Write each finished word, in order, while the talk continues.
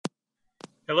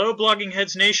Hello, Blogging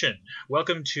Heads Nation.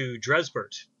 Welcome to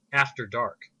Dresbert After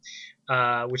Dark,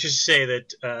 which is to say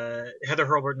that Heather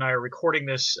Hurlbert and I are recording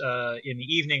this in the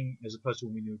evening as opposed to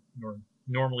when we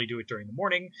normally do it during the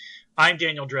morning. I'm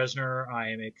Daniel Dresner. I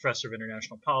am a professor of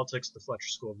international politics at the Fletcher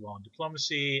School of Law and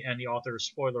Diplomacy and the author of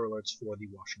spoiler alerts for the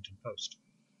Washington Post.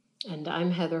 And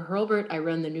I'm Heather Hurlbert. I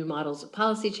run the New Models of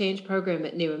Policy Change program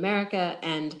at New America,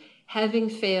 and having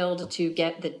failed to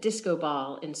get the disco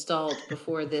ball installed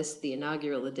before the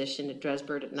inaugural edition at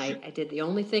Dresbert at night, I did the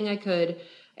only thing I could.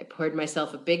 I poured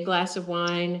myself a big glass of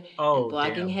wine. Oh, and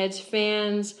Blogging damn. Heads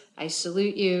fans, I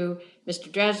salute you. Mr.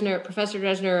 Dresner, Professor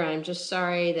Dresner, I'm just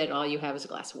sorry that all you have is a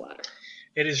glass of water.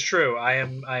 It is true.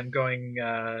 I'm going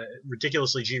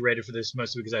ridiculously G-rated for this,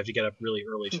 mostly because I have to get up really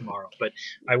early tomorrow. But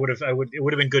it would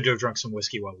have been good to have drunk some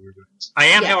whiskey while we were doing this. I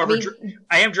am, however,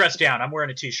 I am dressed down. I'm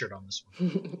wearing a T-shirt on this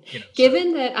one.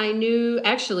 Given that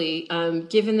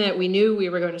we knew we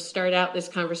were going to start out this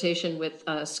conversation with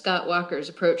Scott Walker's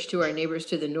approach to our neighbors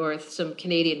to the north, some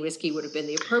Canadian whiskey would have been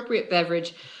the appropriate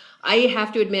beverage. I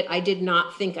have to admit, I did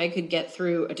not think I could get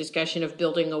through a discussion of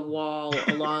building a wall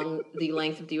along the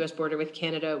length of the U.S. border with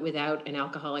Canada without an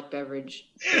alcoholic beverage.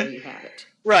 There you have it.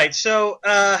 Right. So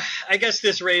I guess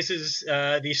this raises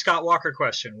the Scott Walker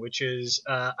question, which is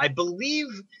I believe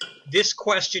this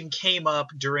question came up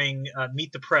during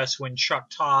Meet the Press when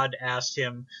Chuck Todd asked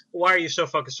him, why are you so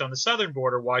focused on the southern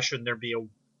border? Why shouldn't there be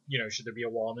should there be a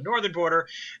wall on the northern border?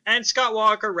 And Scott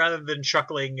Walker, rather than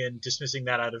chuckling and dismissing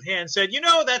that out of hand, said,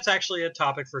 that's actually a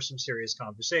topic for some serious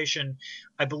conversation.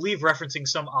 I believe referencing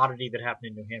some oddity that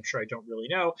happened in New Hampshire. I don't really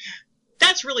know.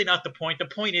 That's really not the point. The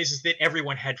point is that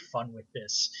everyone had fun with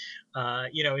this,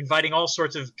 inviting all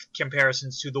sorts of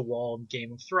comparisons to The Wall and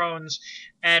Game of Thrones,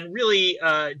 and really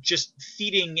just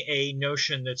feeding a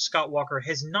notion that Scott Walker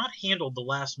has not handled the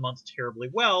last month terribly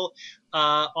well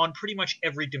on pretty much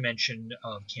every dimension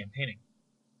of campaigning.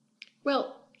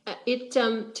 Well,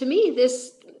 to me,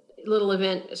 this little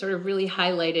event sort of really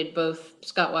highlighted both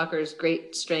Scott Walker's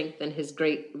great strength and his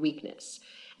great weakness.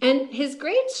 And his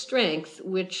great strength,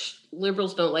 which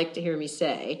liberals don't like to hear me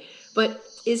say, but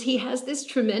is he has this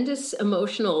tremendous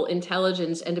emotional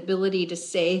intelligence and ability to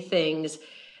say things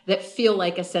that feel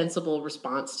like a sensible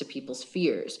response to people's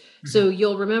fears. Mm-hmm. So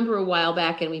you'll remember a while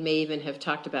back, and we may even have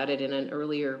talked about it in an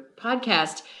earlier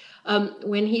podcast,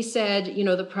 when he said,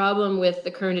 the problem with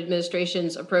the current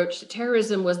administration's approach to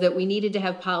terrorism was that we needed to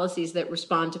have policies that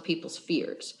respond to people's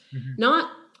fears, mm-hmm.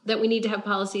 not that we need to have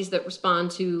policies that respond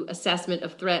to assessment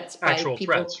of threats by actual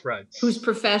people threats, right, whose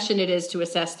profession it is to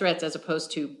assess threats as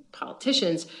opposed to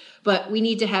politicians. But we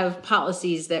need to have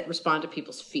policies that respond to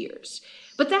people's fears.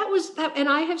 But that was that, and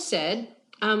I have said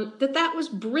that was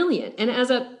brilliant. And as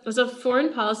a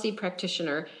foreign policy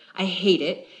practitioner, I hate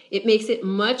it. It makes it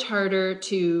much harder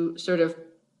to sort of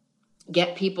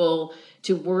get people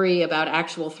to worry about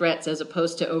actual threats as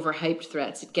opposed to overhyped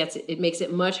threats. It makes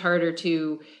it much harder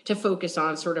to focus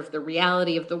on sort of the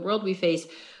reality of the world we face.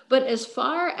 But as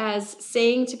far as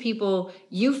saying to people,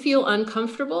 you feel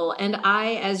uncomfortable, and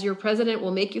I, as your president,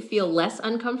 will make you feel less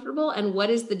uncomfortable, and what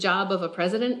is the job of a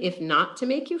president if not to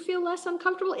make you feel less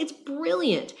uncomfortable? It's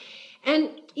brilliant.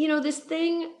 And, this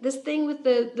thing with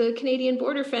the Canadian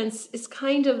border fence is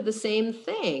kind of the same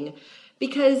thing.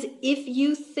 Because if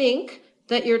you think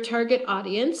that your target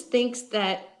audience thinks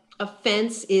that a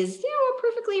fence is, a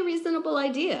perfectly reasonable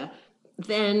idea,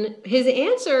 then his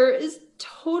answer is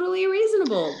totally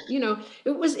reasonable.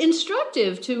 It was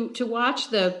instructive to watch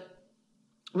the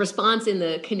response in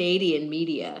the Canadian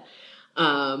media,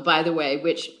 by the way,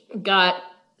 which got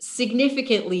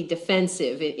significantly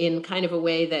defensive in kind of a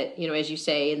way that, as you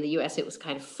say, in the U.S. it was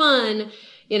kind of fun.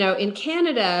 In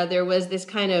Canada, there was this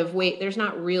kind of, wait, there's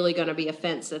not really going to be a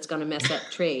fence that's going to mess up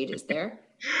trade, is there?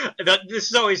 This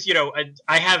is always,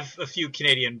 I have a few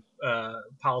Canadian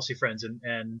policy friends,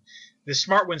 and the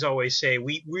smart ones always say,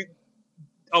 we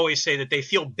always say that they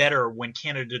feel better when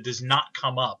Canada does not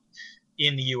come up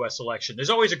in the U.S. election. There's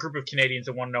always a group of Canadians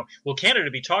that want to know, will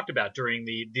Canada be talked about during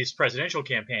this presidential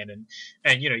campaign?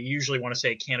 And you usually want to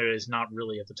say Canada is not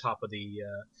really at the top of the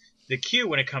queue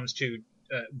when it comes to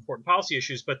important policy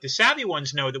issues, but the savvy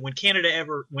ones know that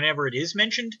whenever it is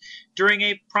mentioned during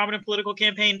a prominent political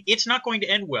campaign, it's not going to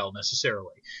end well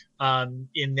necessarily.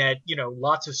 In that,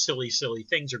 lots of silly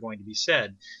things are going to be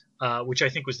said, which I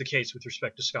think was the case with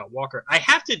respect to Scott Walker.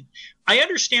 I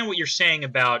understand what you're saying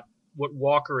about what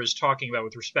Walker is talking about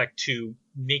with respect to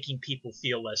making people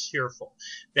feel less fearful.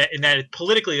 That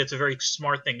politically, that's a very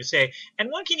smart thing to say. And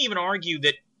one can even argue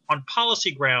that on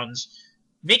policy grounds,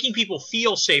 making people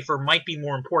feel safer might be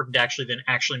more important actually than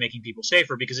actually making people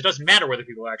safer, because it doesn't matter whether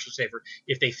people are actually safer.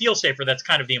 If they feel safer, that's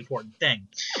kind of the important thing.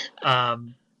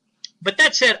 But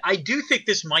that said, I do think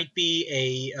this might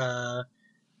be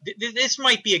this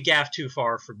might be a gaffe too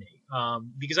far for me,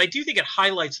 because I do think it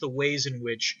highlights the ways in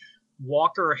which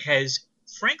Walker has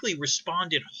frankly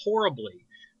responded horribly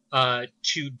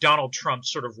to Donald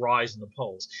Trump's sort of rise in the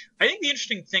polls. I think the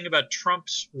interesting thing about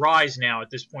Trump's rise now at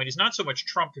this point is not so much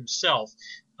Trump himself.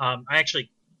 I actually,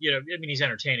 he's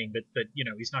entertaining, but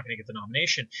he's not going to get the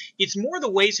nomination. It's more the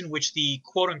ways in which the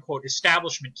quote unquote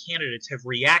establishment candidates have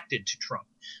reacted to Trump.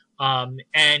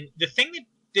 And the thing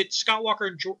that Scott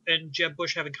Walker and Jeb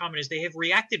Bush have in common is they have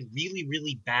reacted really,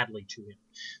 really badly to him.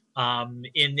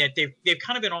 In that they've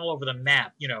kind of been all over the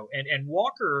map, and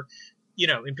Walker,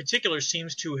 in particular,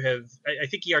 seems to have. I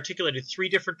think he articulated 3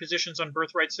 different positions on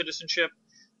birthright citizenship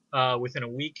within a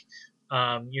week.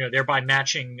 Thereby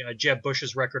matching Jeb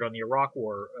Bush's record on the Iraq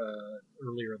War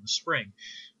earlier in the spring.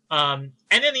 And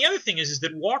then the other thing is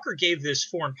that Walker gave this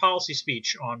foreign policy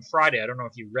speech on Friday. I don't know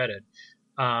if you read it.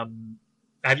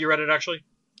 Have you read it actually?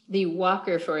 The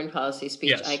Walker foreign policy speech,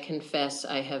 yes. I confess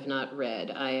I have not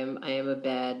read. I am a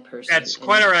bad person. That's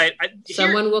quite all right.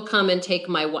 Someone will come and take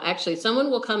my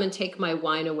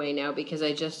wine away now because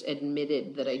I just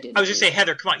admitted that I didn't. I was just saying,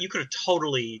 Heather, come on, you could have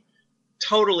totally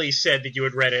said that you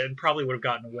had read it and probably would have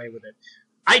gotten away with it.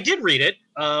 I did read it.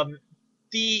 How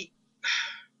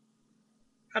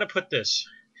to put this?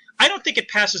 I don't think it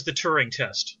passes the Turing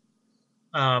test.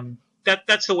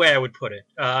 That's the way I would put it.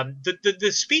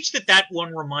 The speech that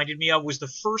one reminded me of was the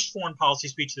first foreign policy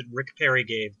speech that Rick Perry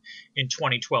gave in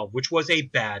 2012, which was a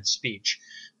bad speech.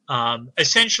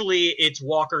 Essentially, it's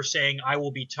Walker saying, "I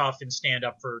will be tough and stand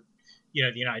up for,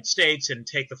 the United States and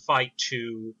take the fight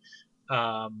to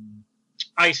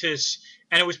ISIS,"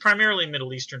 and it was primarily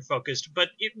Middle Eastern focused, but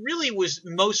it really was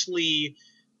mostly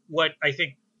what I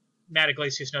think Matt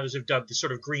Iglesias and others have dubbed the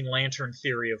sort of Green Lantern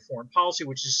theory of foreign policy,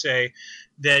 which is to say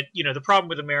that, the problem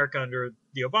with America under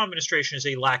the Obama administration is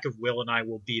a lack of will, and I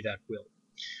will be that will.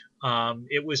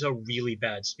 It was a really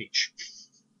bad speech.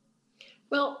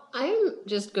 Well, I'm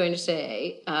just going to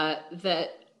say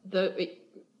that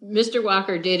Mr.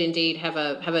 Walker did indeed have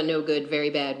a no good, very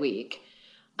bad week.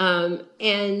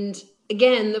 And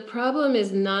again, the problem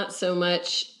is not so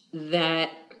much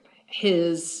that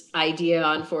his idea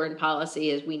on foreign policy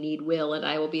is we need will and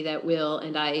I will be that will,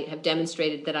 and I have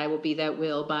demonstrated that I will be that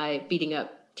will by beating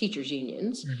up teachers'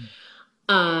 unions.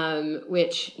 Mm-hmm.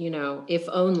 Which, if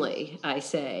only, I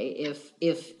say,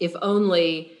 if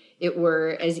only it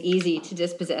were as easy to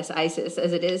dispossess ISIS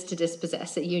as it is to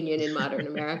dispossess a union in modern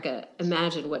America,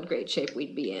 imagine what great shape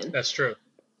we'd be in. That's true.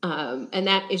 And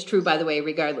that is true, by the way,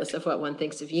 regardless of what one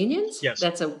thinks of unions. Yes.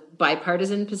 That's a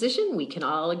bipartisan position we can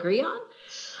all agree on.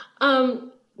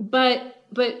 But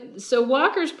so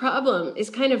Walker's problem is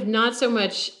kind of not so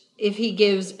much if he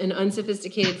gives an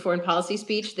unsophisticated foreign policy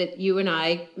speech that you and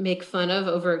I make fun of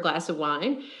over a glass of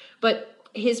wine, but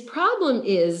his problem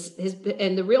is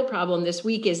and the real problem this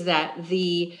week is that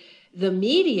the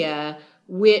media,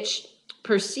 which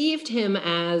perceived him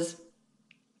as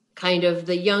kind of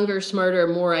the younger, smarter,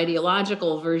 more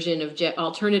ideological version of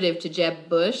alternative to Jeb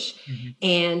Bush, mm-hmm.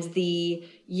 and the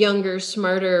younger,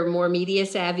 smarter, more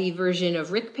media-savvy version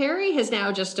of Rick Perry has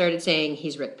now just started saying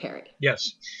he's Rick Perry.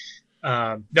 Yes.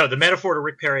 No, the metaphor to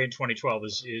Rick Perry in 2012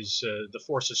 is the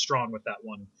force is strong with that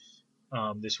one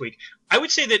this week. I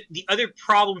would say that the other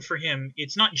problem for him,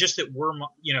 it's not just that we're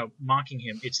mocking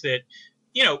him. It's that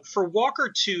for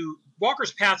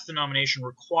Walker's path to the nomination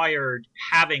required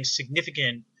having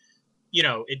significant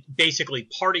basically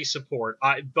party support,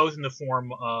 both in the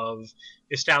form of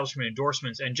establishment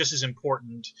endorsements and just as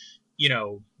important,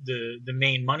 the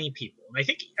main money people.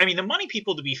 And the money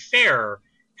people, to be fair,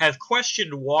 have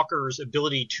questioned Walker's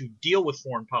ability to deal with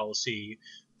foreign policy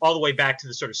all the way back to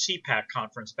the sort of CPAC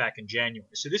conference back in January.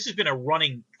 So this has been a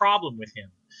running problem with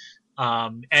him.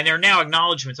 And there are now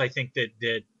acknowledgments, I think,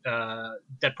 that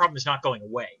problem is not going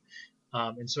away.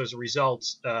 And so as a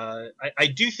result, I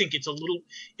do think it's a little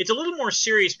more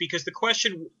serious, because the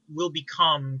question will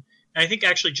become, and I think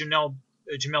actually Jamel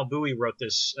Bouie wrote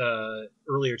this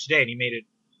earlier today, and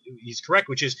he's correct,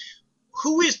 which is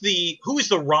who is the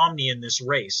Romney in this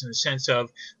race, in the sense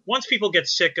of once people get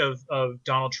sick of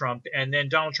Donald Trump, and then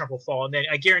Donald Trump will fall, and then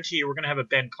I guarantee you we're going to have a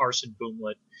Ben Carson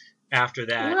boomlet after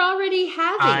that. We're already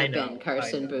having a Ben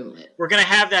Carson boomlet. We're going to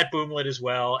have that boomlet as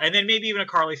well, and then maybe even a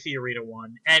Carly Fiorina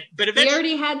one. But eventually, we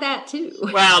already had that too.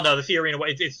 Well, no, the Fiorina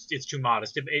one, it's too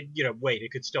modest.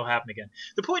 It could still happen again.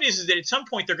 The point is that at some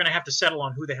point they're going to have to settle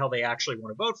on who the hell they actually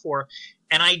want to vote for,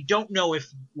 and I don't know if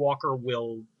Walker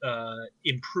will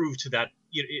improve to that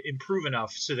improve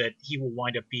enough so that he will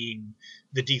wind up being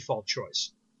the default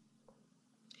choice.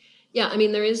 Yeah, I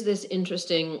mean, there is this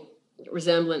interesting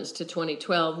resemblance to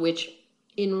 2012, which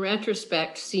in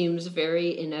retrospect seems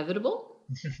very inevitable.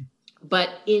 But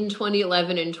in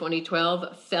 2011 and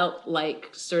 2012 felt like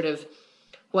sort of,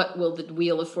 what will the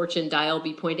wheel of fortune dial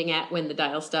be pointing at when the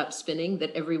dial stops spinning?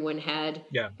 That everyone had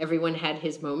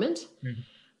his moment.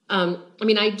 I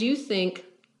mean, I do think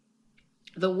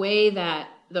the way that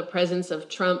the presence of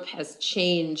Trump has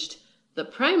changed the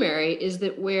primary is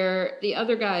that where the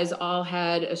other guys all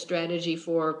had a strategy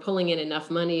for pulling in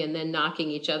enough money and then knocking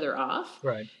each other off,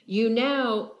 right, you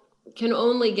now can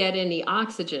only get any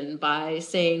oxygen by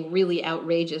saying really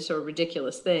outrageous or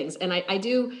ridiculous things. And I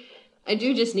do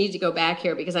just need to go back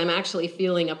here because I'm actually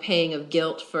feeling a pang of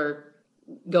guilt for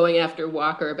going after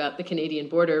Walker about the Canadian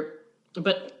border,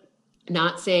 but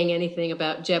not saying anything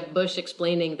about Jeb Bush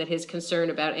explaining that his concern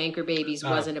about anchor babies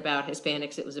wasn't about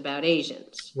Hispanics, it was about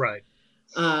Asians. Right.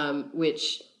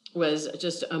 Which was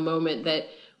just a moment that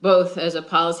both as a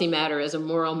policy matter, as a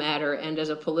moral matter, and as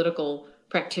a political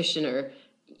practitioner,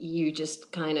 you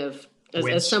just kind of,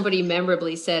 as somebody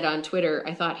memorably said on Twitter,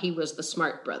 I thought he was the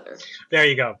smart brother. There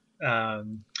you go.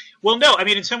 Well, no, I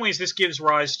mean, in some ways, this gives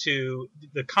rise to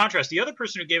the contrast. The other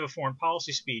person who gave a foreign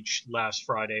policy speech last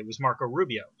Friday was Marco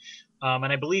Rubio.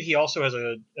 And I believe he also has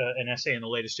an essay in the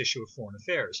latest issue of Foreign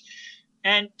Affairs.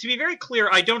 And to be very clear,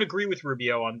 I don't agree with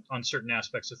Rubio on certain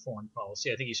aspects of foreign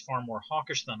policy. I think he's far more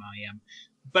hawkish than I am.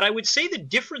 But I would say the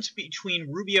difference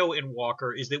between Rubio and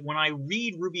Walker is that when I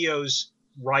read Rubio's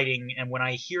writing and when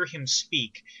I hear him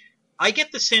speak, I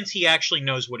get the sense he actually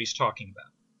knows what he's talking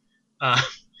about.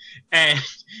 And,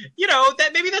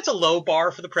 that maybe that's a low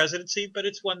bar for the presidency, but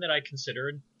it's one that I consider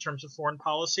in terms of foreign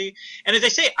policy. And as I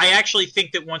say, I actually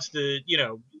think that once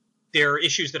there are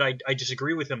issues that I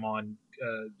disagree with him on,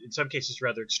 in some cases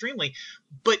rather extremely,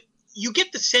 but you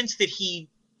get the sense that he,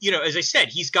 as I said,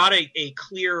 he's got a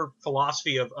clear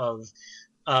philosophy of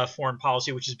foreign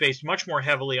policy, which is based much more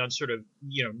heavily on sort of,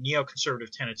 neoconservative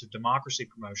tenets of democracy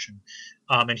promotion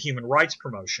and human rights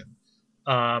promotion.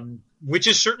 Which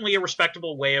is certainly a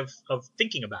respectable way of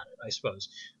thinking about it, I suppose.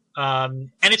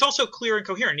 And it's also clear and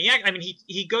coherent.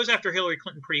 He goes after Hillary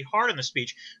Clinton pretty hard in the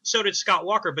speech. So did Scott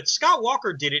Walker. But Scott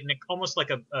Walker did it in almost like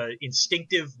a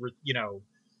instinctive,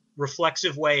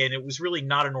 reflexive way. And it was really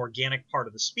not an organic part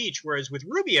of the speech. Whereas with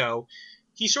Rubio,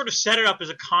 he sort of set it up as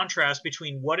a contrast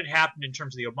between what had happened in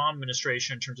terms of the Obama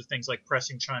administration, in terms of things like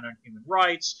pressing China on human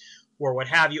rights, or what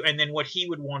have you, and then what he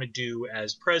would want to do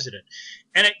as president.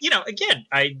 And, again,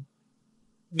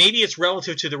 maybe it's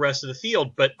relative to the rest of the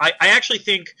field, but I actually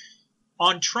think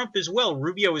on Trump as well,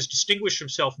 Rubio has distinguished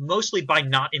himself mostly by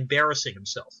not embarrassing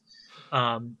himself,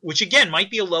 which, again, might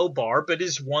be a low bar, but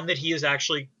is one that he has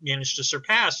actually managed to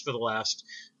surpass for the last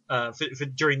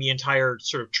during the entire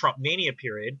sort of Trump mania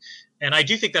period. And I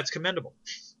do think that's commendable.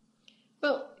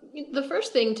 Well, the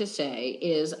first thing to say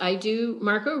is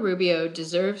Marco Rubio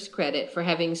deserves credit for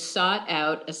having sought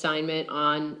out assignment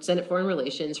on Senate Foreign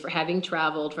Relations, for having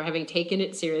traveled, for having taken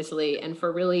it seriously, and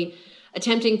for really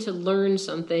attempting to learn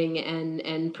something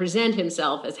and present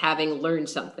himself as having learned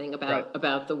something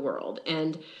about the world.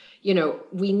 And,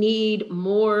 we need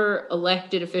more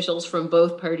elected officials from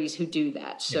both parties who do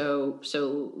that. So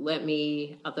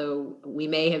although we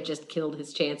may have just killed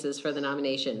his chances for the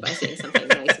nomination by saying something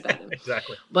nice about him.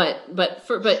 Exactly. But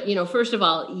first of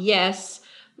all, yes,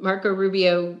 Marco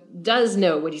Rubio does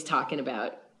know what he's talking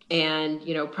about, and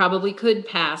probably could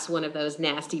pass one of those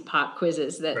nasty pop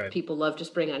quizzes that people love to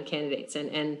spring on candidates,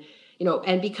 and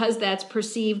because that's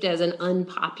perceived as an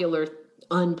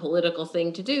unpolitical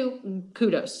thing to do,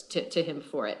 kudos to him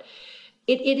for it.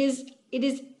 It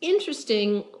is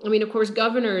interesting. I mean, of course,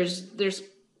 governors, there's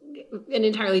an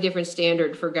entirely different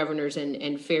standard for governors,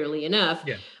 and fairly enough.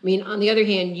 Yeah. I mean, on the other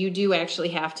hand, you do actually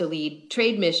have to lead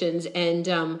trade missions,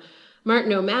 and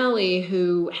Martin O'Malley,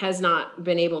 who has not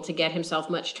been able to get himself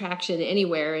much traction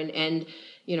anywhere, and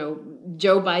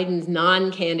Joe Biden's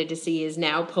non-candidacy is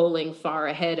now polling far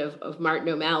ahead of Martin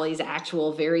O'Malley's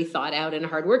actual very thought out and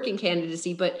hardworking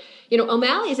candidacy. But,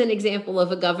 O'Malley is an example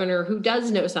of a governor who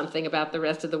does know something about the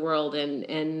rest of the world,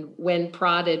 and when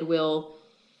prodded will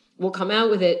come out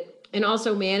with it, and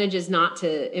also manages not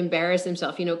to embarrass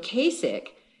himself. Kasich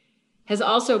has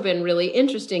also been really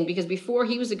interesting because before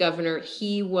he was a governor,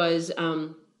 he was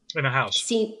in the House,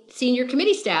 senior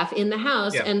committee staff in the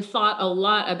House, and thought a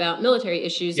lot about military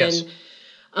issues,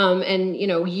 and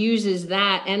uses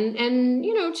that, and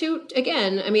to,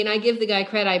 again, I mean, I give the guy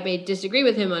credit. I may disagree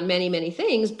with him on many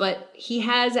things, but he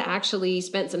has actually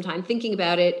spent some time thinking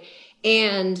about it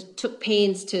and took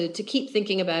pains to keep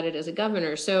thinking about it as a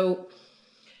governor. So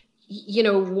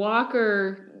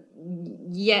Walker,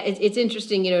 yeah, it's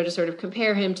interesting, to sort of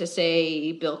compare him to,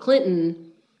 say, Bill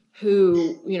Clinton,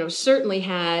 who, certainly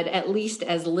had at least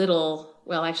as little,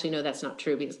 well, actually, no, that's not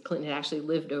true because Clinton had actually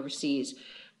lived overseas.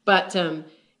 But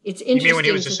it's interesting. You mean when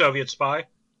he was a Soviet spy?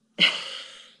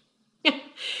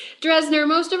 Dresner,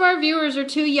 most of our viewers are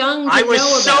too young to know about that.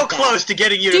 I was so close to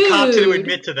getting you to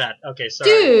admit to that. Okay,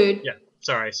 sorry. Dude. Yeah,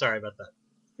 sorry about that.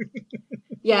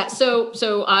 Yeah, so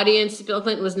audience, Bill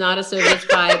Clinton was not a Soviet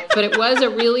spy, but it was a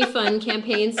really fun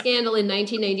campaign scandal in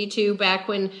 1992, back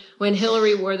when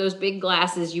Hillary wore those big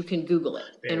glasses. You can Google it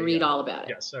and read all about it.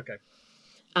 Yes, okay.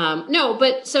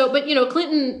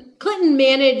 Clinton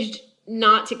managed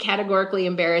not to categorically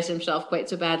embarrass himself quite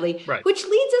so badly, right. Which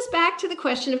leads us back to the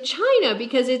question of China,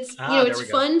 because it's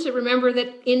fun to remember that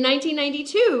in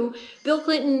 1992, Bill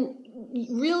Clinton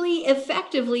really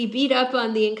effectively beat up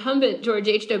on the incumbent George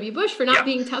H.W. Bush for not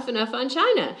being tough enough on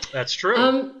China. That's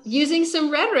true. Using some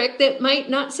rhetoric that might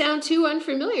not sound too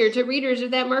unfamiliar to readers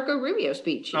of that Marco Rubio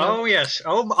speech. Oh yes.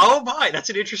 Oh my. That's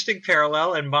an interesting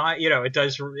parallel, and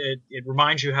it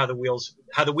reminds you how the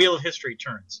wheel of history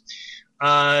turns.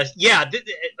 I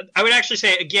would actually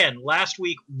say, again, last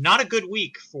week, not a good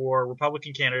week for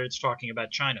Republican candidates talking about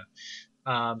China.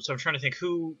 So I'm trying to think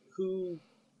who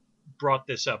brought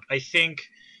this up. I think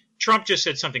Trump just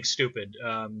said something stupid.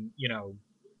 I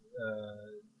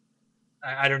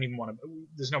don't even want to.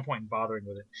 There's no point in bothering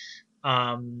with it.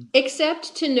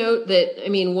 Except to note that,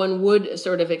 one would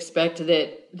sort of expect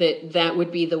that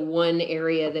would be the one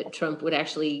area that Trump would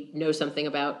actually know something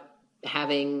about,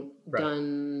 having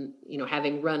done,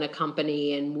 having run a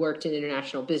company and worked in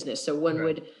international business. So one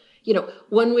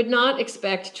would not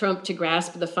expect Trump to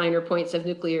grasp the finer points of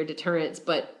nuclear deterrence,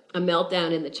 but a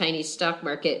meltdown in the Chinese stock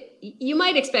market, you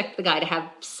might expect the guy to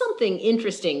have something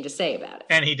interesting to say about it.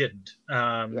 And he didn't.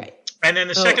 Right. And then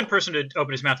the second person to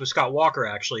open his mouth was Scott Walker,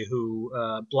 actually, who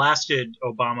blasted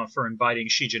Obama for inviting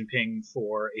Xi Jinping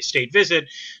for a state visit,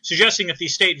 suggesting that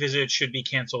these state visits should be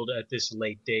canceled at this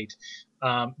late date.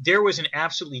 There was an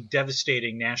absolutely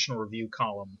devastating National Review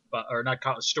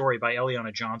story by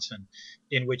Eliana Johnson,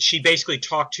 in which she basically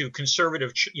talked to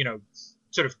conservative,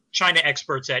 sort of China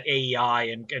experts at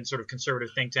AEI and sort of conservative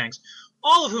think tanks,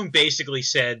 all of whom basically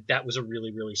said that was a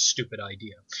really, really stupid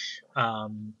idea.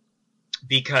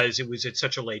 Because it was at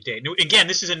such a late date. Now, again,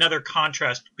 this is another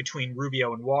contrast between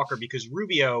Rubio and Walker, because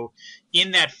Rubio,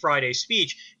 in that Friday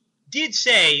speech, did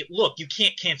say, look, you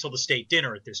can't cancel the state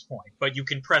dinner at this point, but you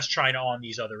can press China on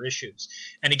these other issues.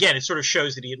 And again, it sort of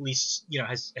shows that he at least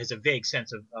has a vague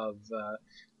sense of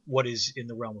what is in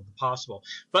the realm of the possible.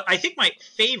 But I think my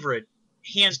favorite,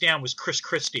 hands down, was Chris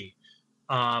Christie,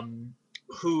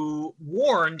 who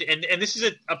warned, and this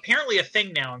is apparently a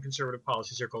thing now in conservative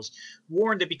policy circles,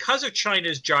 warned that because of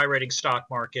China's gyrating stock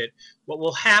market, what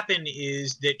will happen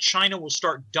is that China will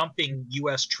start dumping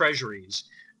U.S. treasuries,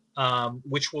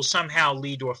 which will somehow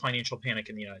lead to a financial panic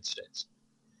in the United States.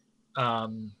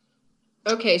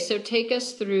 Okay, so take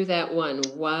us through that one.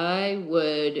 Why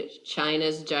would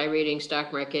China's gyrating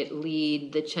stock market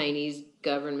lead the Chinese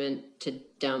government to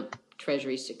dump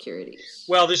Treasury securities?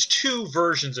 Well, there's two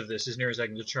versions of this, as near as I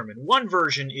can determine. One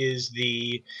version is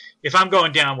if I'm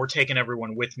going down, we're taking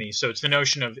everyone with me. So it's the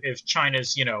notion of, if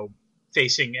China's,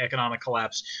 facing economic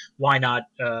collapse, why not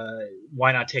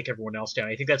take everyone else down?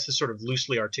 I think that's the sort of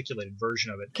loosely articulated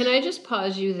version of it. Can I just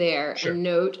pause you there Sure. and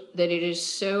note that it is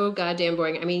so goddamn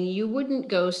boring? You wouldn't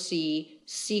go see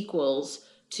sequels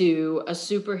to a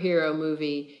superhero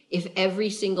movie if every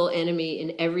single enemy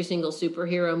in every single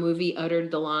superhero movie uttered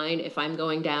the line, if I'm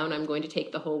going down, I'm going to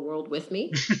take the whole world with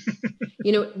me.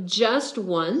 Just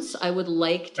once, I would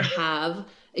like to have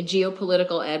a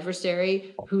geopolitical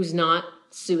adversary who's not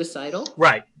suicidal.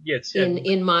 Right. Yes.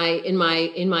 In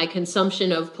my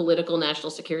consumption of political national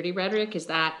security rhetoric, is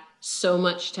that so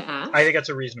much to ask? I think that's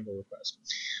a reasonable request.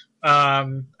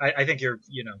 I think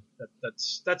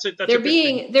that's it. They're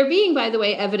being, by the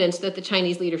way, evidence that the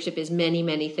Chinese leadership is many,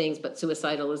 many things, but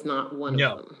suicidal is not one of them.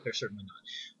 No, they're certainly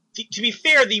not. To be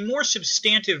fair, the more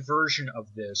substantive version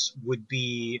of this would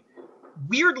be,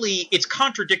 weirdly, it's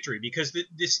contradictory, because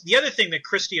the other thing that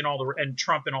Christie and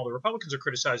Trump and all the Republicans are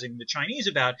criticizing the Chinese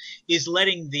about is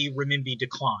letting the renminbi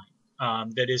decline.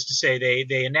 That is to say,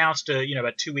 they announced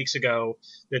about 2 weeks ago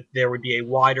that there would be a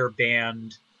wider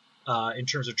band in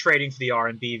terms of trading for the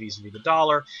RMB vis-a-vis the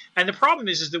dollar. And the problem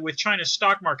is that with China's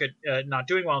stock market not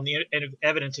doing well and the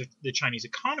evidence of the Chinese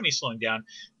economy slowing down,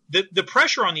 the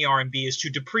pressure on the RMB is to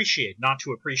depreciate, not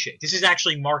to appreciate. This is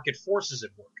actually market forces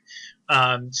at work.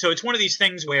 So it's one of these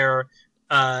things where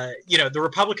the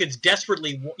Republicans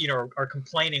desperately are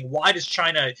complaining, why does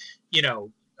China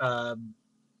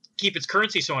keep its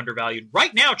currency so undervalued.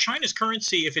 Right now, China's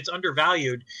currency, if it's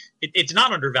undervalued, it's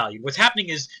not undervalued. What's happening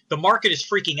is the market is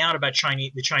freaking out about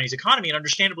the Chinese economy and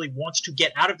understandably wants to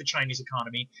get out of the Chinese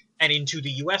economy and into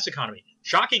the U.S. economy.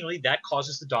 Shockingly, that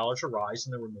causes the dollar to rise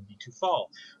and the renminbi to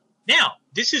fall. Now,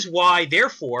 this is why,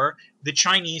 therefore, the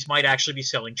Chinese might actually be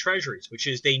selling treasuries, which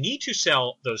is they need to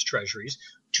sell those treasuries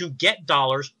to get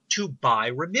dollars to buy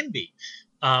renminbi.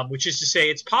 Which is to say,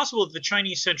 it's possible that the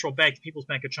Chinese Central Bank, the People's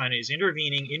Bank of China, is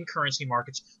intervening in currency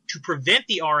markets to prevent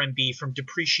the RMB from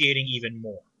depreciating even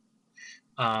more,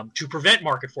 to prevent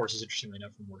market forces, interestingly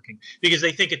enough, from working, because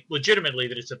they think it legitimately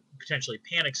that it's a potentially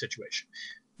panic situation.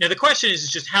 Now, the question is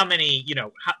just how many,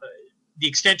 the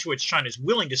extent to which China is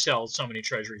willing to sell so many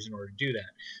treasuries in order to do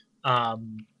that.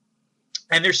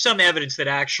 And there's some evidence that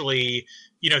actually,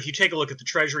 if you take a look at the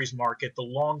treasuries market, the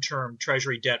long-term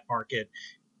treasury debt market,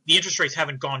 the interest rates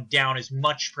haven't gone down as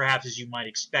much, perhaps, as you might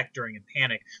expect during a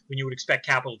panic, when you would expect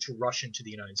capital to rush into the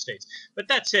United States. But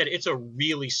that said, it's a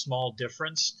really small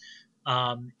difference.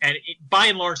 And by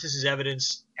and large, this is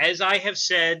evidence, as I have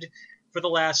said for the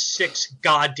last 6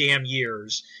 goddamn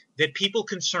years, that people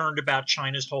concerned about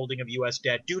China's holding of U.S.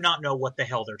 debt do not know what the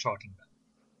hell they're talking about.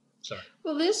 Sorry.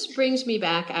 Well, this brings me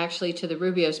back actually to the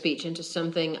Rubio speech and to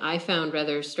something I found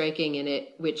rather striking in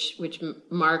it, which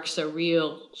marks a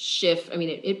real shift. I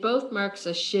mean, it both marks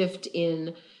a shift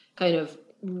in kind of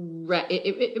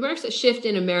it marks a shift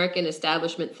in American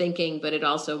establishment thinking, but it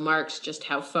also marks just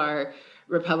how far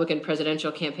Republican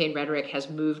presidential campaign rhetoric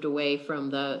has moved away from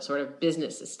the sort of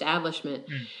business establishment.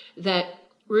 That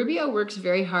Rubio works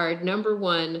very hard, number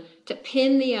one, to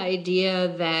pin the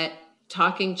idea that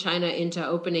talking China into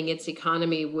opening its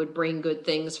economy would bring good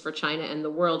things for China and the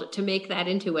world, to make that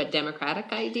into a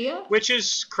democratic idea. Which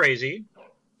is crazy.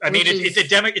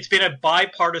 It's been a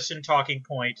bipartisan talking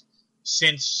point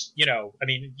since,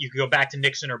 you could go back to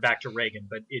Nixon or back to Reagan,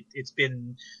 but it's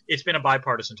been a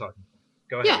bipartisan talking point.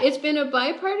 Go ahead. Yeah, it's been a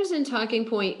bipartisan talking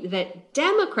point that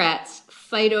Democrats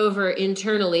fight over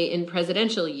internally in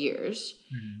presidential years.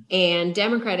 And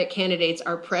Democratic candidates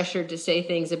are pressured to say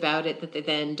things about it that they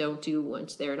then don't do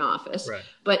once they're in office. Right.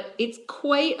 But it's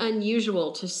quite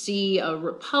unusual to see a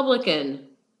Republican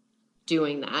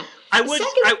doing that. I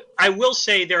will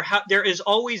say there has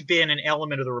always been an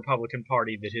element of the Republican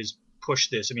Party that has pushed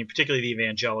this. I mean, particularly the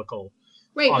evangelical.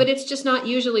 Right, but it's just not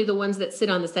usually the ones that sit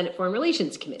on the Senate Foreign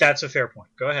Relations Committee. That's a fair point.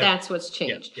 Go ahead. That's what's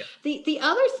changed. Yeah. The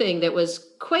other thing that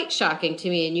was quite shocking to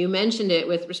me, and you mentioned it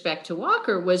with respect to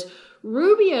Walker, was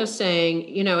Rubio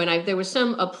saying, there was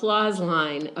some applause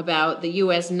line about the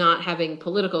U.S. not having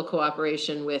political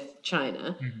cooperation with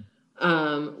China,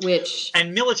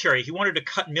 and military. He wanted to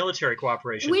cut military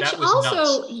cooperation. Which that was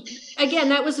also, nuts. Again,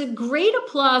 that was a great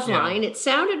applause line. It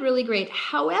sounded really great.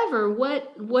 However,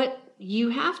 what you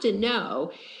have to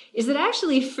know is that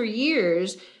actually for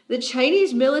years, the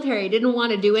Chinese military didn't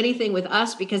want to do anything with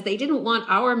us because they didn't want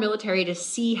our military to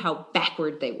see how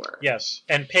backward they were. Yes,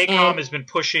 and PACOM has been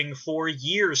pushing for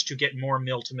years to get more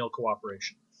mill-to-mill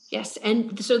cooperation. Yes,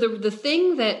 and so the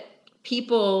thing that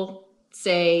people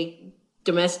say,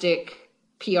 domestic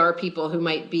PR people who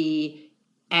might be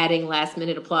adding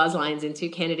last-minute applause lines into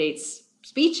candidates'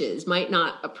 speeches might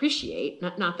not appreciate,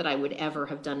 not that I would ever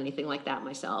have done anything like that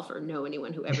myself or know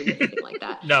anyone who ever did anything like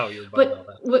that. No, you're right But about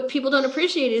that. what people don't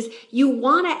appreciate is you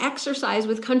want to exercise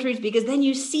with countries because then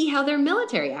you see how their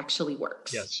military actually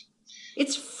works. Yes.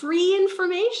 It's free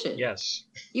information. Yes.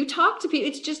 You talk to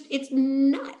people. It's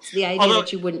nuts, the idea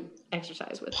that you wouldn't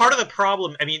exercise with. Part of the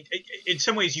problem, I mean, in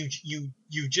some ways you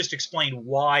just explained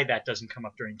why that doesn't come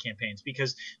up during campaigns,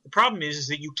 because the problem is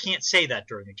that you can't say that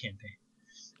during a campaign.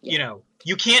 Yeah.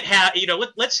 You can't have,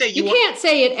 let's say you can't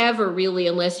say it ever really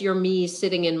unless you're me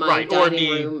sitting in my dining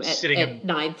room at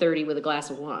 9:30 with a glass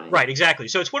of wine. Right, exactly.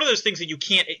 So it's one of those things that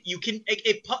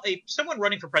someone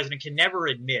running for president can never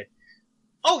admit,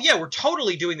 oh yeah, we're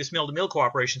totally doing this mill-to-mill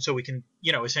cooperation so we can,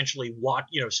 essentially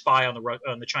spy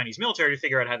on the Chinese military to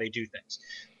figure out how they do things.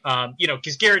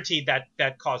 Because guaranteed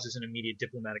that causes an immediate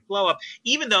diplomatic blow-up,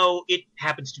 even though it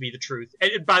happens to be the truth.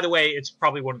 And by the way, it's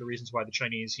probably one of the reasons why the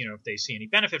Chinese, if they see any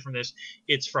benefit from this,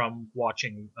 it's from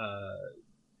watching, the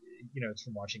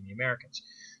Americans.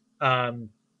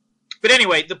 But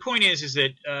anyway, the point is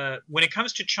that when it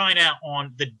comes to China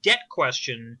on the debt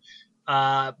question,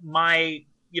 my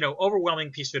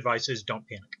overwhelming piece of advice is don't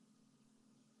panic.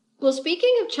 Well, speaking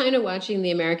of China watching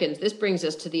the Americans, this brings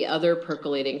us to the other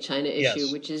percolating China issue,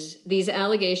 yes. which is these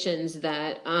allegations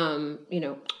that, oh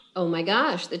my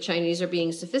gosh, the Chinese are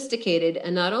being sophisticated,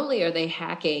 and not only are they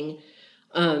hacking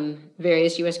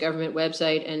various U.S. government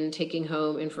website and taking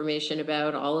home information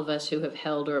about all of us who have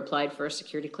held or applied for a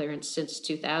security clearance since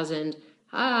 2000,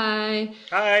 Hi.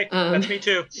 Hi, that's me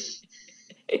too.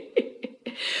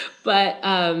 But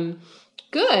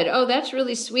good. Oh, that's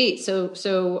really sweet.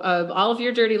 So all of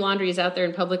your dirty laundry is out there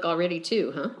in public already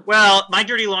too, huh? Well, my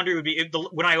dirty laundry would be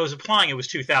when I was applying. It was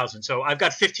 2000, so I've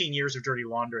got 15 years of dirty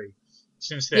laundry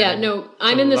since then. Yeah, And no, it's a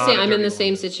I'm in the same. lot of I'm in dirty the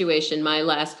same laundry. situation. My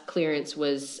last clearance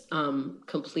was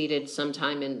completed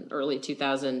sometime in early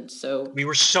 2000. So, We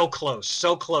were so close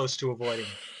to avoiding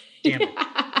it. Damn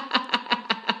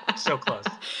it, so close.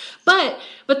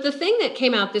 but the thing that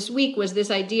came out this week was this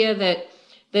idea that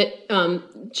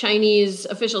Chinese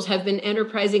officials have been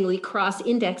enterprisingly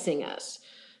cross-indexing us.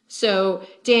 So,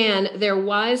 Dan, they're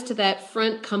wise to that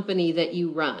front company that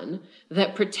you run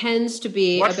that pretends to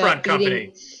be What about front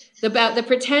company? that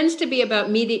pretends to be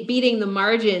about beating the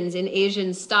margins in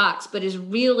Asian stocks, but is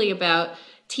really about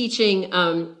teaching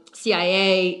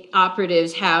CIA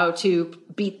operatives how to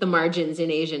beat the margins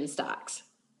in Asian stocks.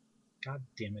 God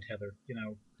damn it, Heather. I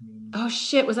mean, Oh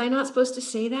shit! Was I not supposed to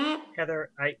say that?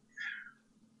 Heather,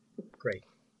 great.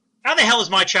 How the hell is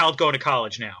my child going to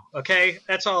college now? Okay,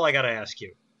 that's all I got to ask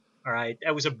you. All right,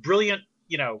 that was a brilliant,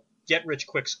 get rich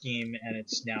quick scheme, and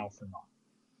it's now for naught.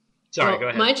 Sorry, go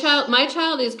ahead. My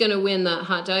child is going to win the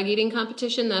hot dog eating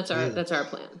competition. That's our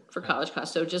plan for college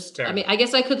costs. So I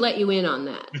guess I could let you in on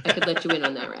that. I could let you in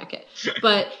on that racket.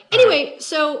 But anyway,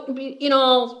 so in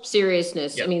all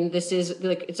seriousness, Yep. I mean, this is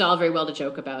it's all very well to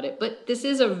joke about it, but this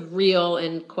is a real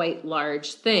and quite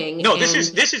large thing. No, this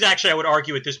is actually, I would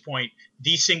argue at this point,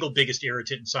 the single biggest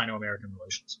irritant in Sino-American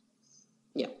relations.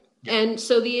 Yeah. And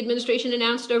so the administration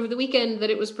announced over the weekend that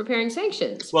it was preparing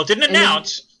sanctions. Well, it didn't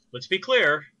announce. Let's be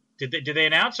clear. Did they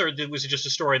announce, or was it just a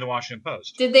story in the Washington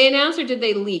Post? Did they announce or did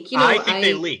they leak? I think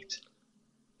they leaked.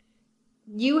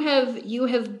 You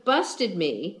have busted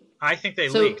me. I think they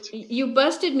leaked. You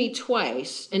busted me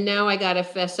twice, and now I got to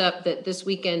fess up that this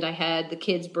weekend I had the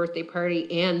kid's birthday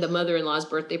party and the mother-in-law's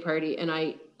birthday party, and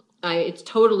it's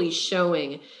totally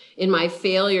showing in my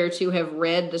failure to have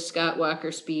read the Scott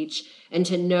Walker speech and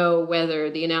to know whether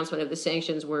the announcement of the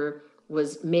sanctions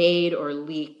was made or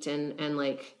leaked, and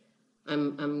like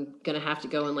I'm gonna have to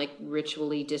go and like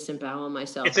ritually disembowel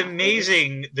myself. It's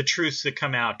amazing the truths that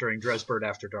come out during Dresbird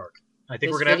After Dark. I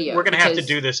think we're gonna have to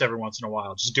do this every once in a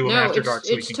while. Just do them after dark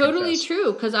so we can It's totally confess.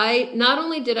 true, because I not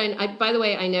only did I by the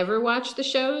way, I never watched the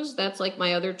shows. That's like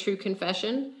my other true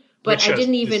confession. But Which I shows?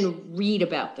 didn't even read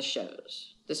about the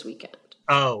shows this weekend.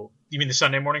 Oh, you mean the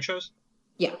Sunday morning shows?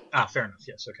 Yeah. Ah, fair enough.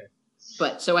 Yes, okay.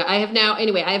 But so I have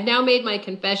now made my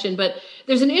confession, but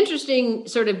there's an interesting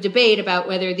sort of debate about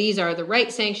whether these are the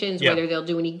right sanctions, whether they'll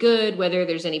do any good, whether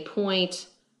there's any point.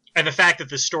 And the fact that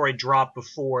the story dropped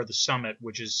before the summit,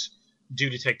 which is due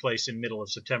to take place in middle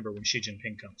of September when Xi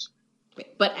Jinping comes.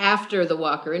 But after the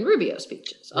Walker and Rubio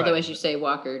speeches. Although, Right. as you say,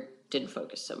 Walker didn't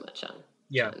focus so much on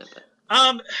China. But.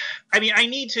 I mean, I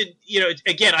need to,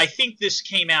 again, I think this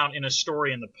came out in a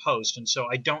story in the Post, and so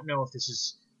I don't know if this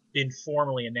has been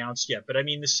formally announced yet. But I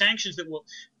mean, the sanctions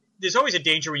there's always a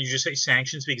danger when you just say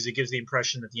sanctions because it gives the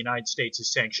impression that the United States is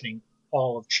sanctioning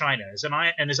all of China.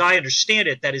 And as I understand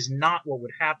it, that is not what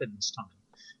would happen this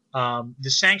time. The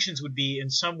sanctions would be in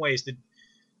some ways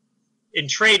in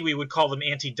trade, we would call them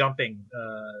anti-dumping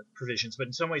provisions, but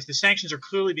in some ways, the sanctions are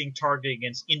clearly being targeted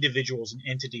against individuals and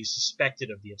entities suspected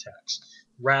of the attacks,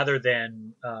 rather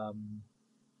than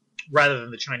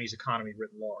the Chinese economy writ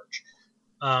large.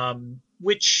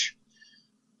 Which,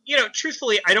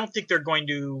 truthfully, I don't think they're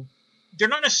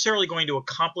not necessarily going to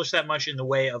accomplish that much in the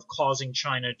way of causing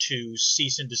China to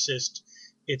cease and desist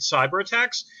its cyber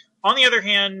attacks. On the other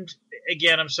hand,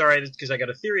 again, I'm sorry because I got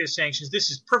a theory of sanctions.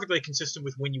 This is perfectly consistent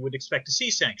with when you would expect to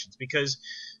see sanctions, because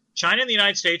China and the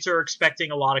United States are expecting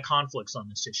a lot of conflicts on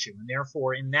this issue. And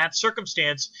therefore, in that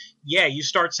circumstance, you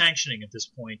start sanctioning at this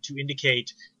point to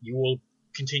indicate you will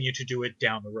continue to do it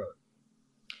down the road.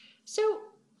 So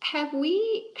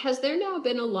has there now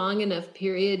been a long enough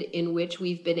period in which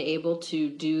we've been able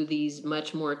to do these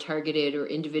much more targeted or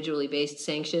individually based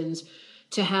sanctions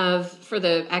to have, for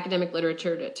the academic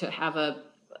literature, to have a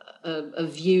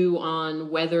view on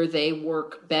whether they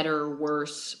work better or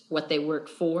worse, what they work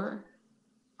for,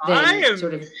 than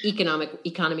sort of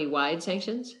economy-wide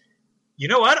sanctions? You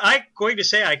know what? I'm going to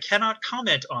say I cannot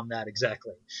comment on that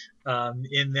exactly,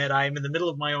 in that I'm in the middle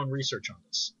of my own research on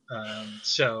this.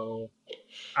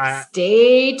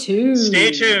 Stay tuned.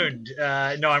 Stay tuned.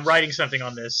 No, I'm writing something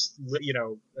on this,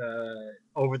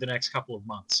 over the next couple of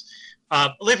months.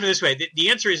 Let me put it this way. The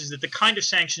answer is that the kind of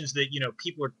sanctions that,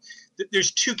 people are –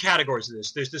 there's two categories of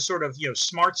this. There's this sort of,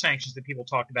 smart sanctions that people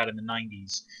talked about in the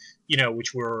 90s,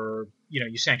 which were,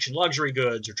 you sanction luxury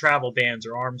goods or travel bans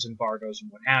or arms embargoes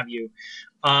and what have you.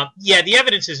 The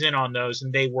evidence is in on those,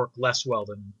 and they work less well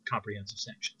than comprehensive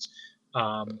sanctions,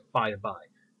 by the by.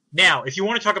 Now, if you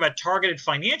want to talk about targeted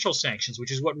financial sanctions,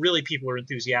 which is what really people are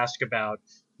enthusiastic about,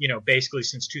 basically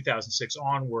since 2006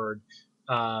 onward,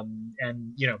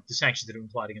 and the sanctions that have been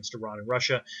applied against Iran and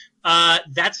Russia,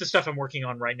 that's the stuff I'm working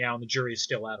on right now, and the jury is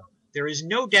still out on it. There is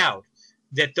no doubt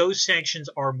that those sanctions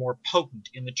are more potent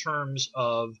in the terms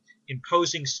of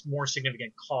imposing more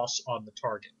significant costs on the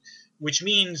target, which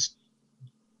means,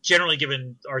 generally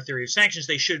given our theory of sanctions,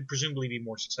 they should presumably be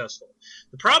more successful.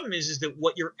 The problem is that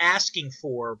what you're asking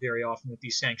for very often with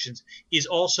these sanctions is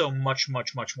also much,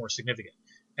 much, much more significant.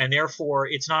 And therefore,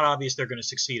 it's not obvious they're going to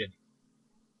succeed in.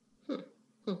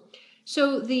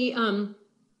 So the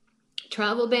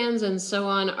travel bans and so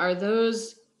on, are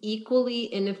those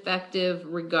equally ineffective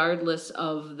regardless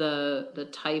of the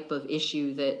type of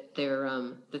issue that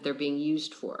they're being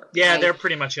used for? Yeah, they're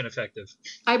pretty much ineffective.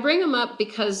 I bring them up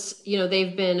because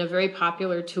they've been a very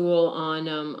popular tool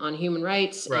on human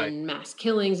rights and mass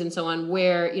killings and so on,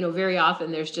 where very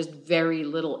often there's just very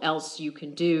little else you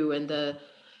can do, and the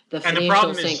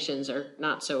financial sanctions are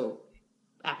not so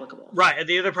applicable. Right. And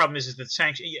the other problem is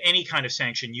that any kind of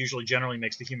sanction usually generally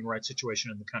makes the human rights situation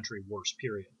in the country worse,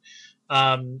 period.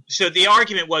 So the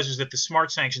argument was that the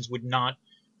smart sanctions would not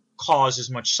cause as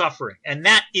much suffering. And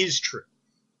that is true,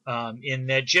 in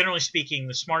that generally speaking,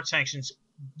 the smart sanctions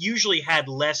usually had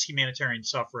less humanitarian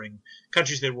suffering.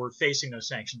 Countries that were facing those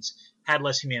sanctions had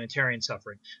less humanitarian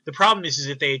suffering. The problem is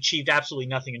that they achieved absolutely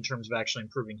nothing in terms of actually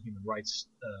improving human rights,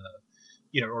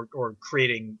 or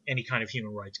creating any kind of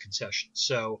human rights concessions.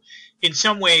 So in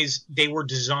some ways, they were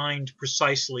designed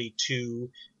precisely to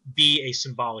be a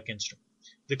symbolic instrument.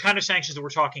 The kind of sanctions that we're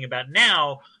talking about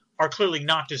now are clearly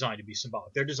not designed to be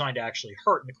symbolic. They're designed to actually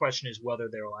hurt, and the question is whether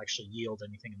they will actually yield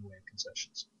anything in the way of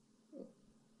concessions.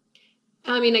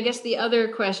 I mean, I guess the other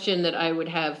question that I would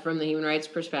have from the human rights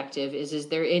perspective is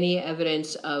there any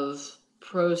evidence of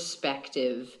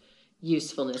prospective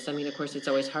usefulness? I mean, of course, it's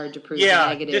always hard to prove the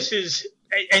negative. This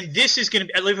is going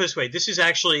to be, live this way. This is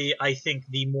actually, I think,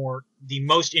 the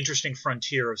most interesting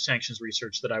frontier of sanctions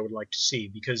research that I would like to see,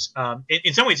 because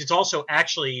in some ways, it's also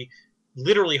actually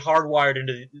literally hardwired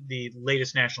into the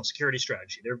latest national security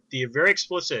strategy. They're very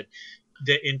explicit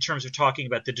in terms of talking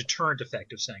about the deterrent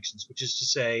effect of sanctions, which is to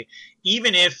say,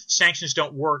 even if sanctions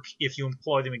don't work if you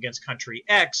employ them against country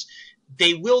X,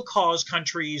 they will cause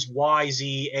countries Y,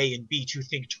 Z, A, and B to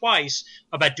think twice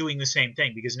about doing the same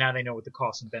thing, because now they know what the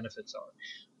costs and benefits are.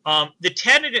 I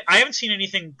haven't seen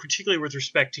anything particularly with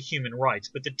respect to human rights,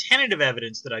 but the tentative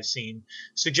evidence that I've seen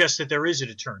suggests that there is a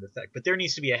deterrent effect. But there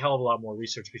needs to be a hell of a lot more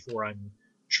research before I'm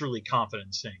truly confident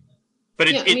in saying that. But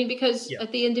because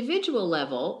at the individual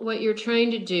level, what you're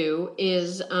trying to do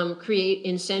is create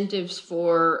incentives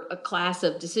for a class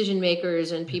of decision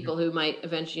makers and people who might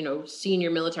eventually, senior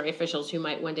military officials who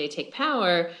might one day take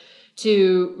power,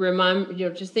 to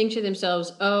just think to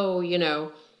themselves,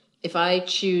 if I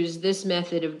choose this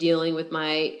method of dealing with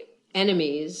my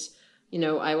enemies,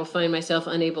 I will find myself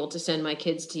unable to send my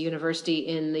kids to university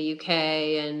in the UK,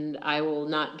 and I will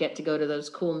not get to go to those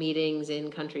cool meetings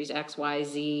in countries X, Y,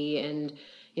 Z, and,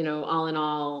 all in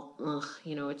all,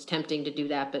 it's tempting to do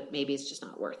that, but maybe it's just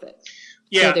not worth it.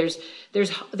 Yeah. So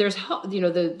there's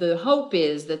the hope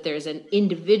is that there's an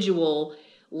individual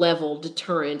level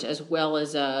deterrent as well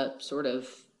as a sort of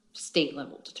state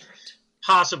level deterrent.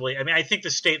 Possibly. I mean, I think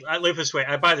I live this way.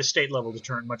 I buy the state level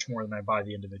deterrent much more than I buy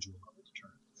the individual level.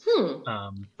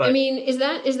 But I mean, is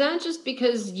that just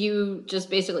because you just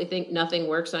basically think nothing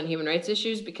works on human rights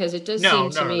issues? Because it does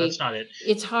seem to me that's not it.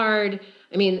 It's hard.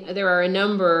 I mean, there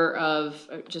are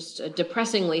just a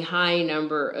depressingly high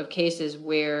number of cases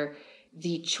where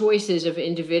the choices of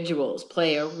individuals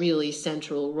play a really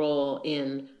central role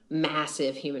in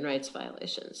massive human rights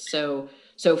violations. So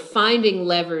finding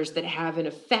levers that have an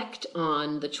effect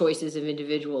on the choices of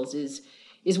individuals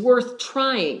is worth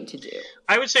trying to do.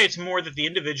 I would say it's more that the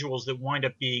individuals that wind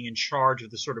up being in charge of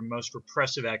the sort of most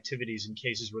repressive activities in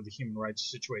cases where the human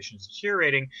rights situation is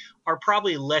deteriorating are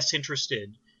probably less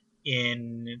interested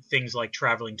in things like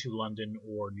traveling to London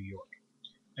or New York.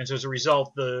 And so as a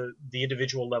result, the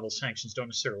individual level sanctions don't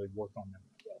necessarily work on them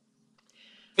that well.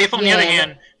 If, on the other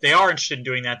hand, they are interested in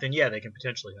doing that, then they can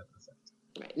potentially have an effect.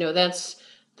 Right. No,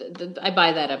 I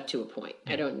buy that up to a point.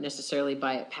 Yeah. I don't necessarily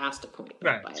buy it past a point.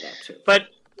 Right. I buy it up to a point. But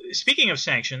speaking of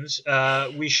sanctions,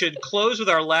 we should close with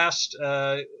our last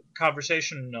kind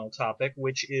conversational topic,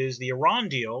 which is the Iran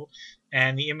deal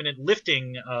and the imminent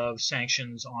lifting of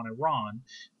sanctions on Iran.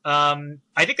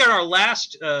 I think in our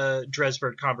last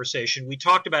Dresbert conversation, we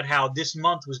talked about how this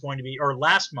month was going to be, or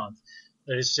last month,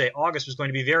 that is to say August, was going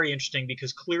to be very interesting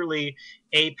because clearly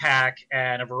AIPAC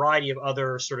and a variety of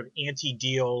other sort of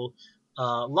anti-deal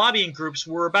lobbying groups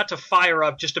were about to fire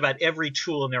up just about every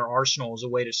tool in their arsenal as a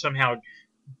way to somehow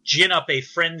gin up a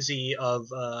frenzy of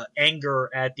anger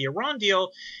at the Iran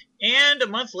deal. And a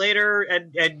month later,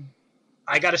 and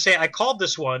I got to say, I called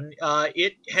this one.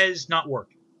 It has not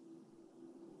worked.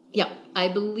 Yeah, I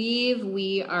believe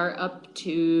we are up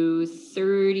to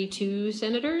 32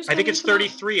 senators. I think it's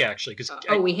 33 actually.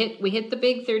 We hit the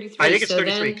big 33. I think it's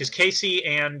 33 because Casey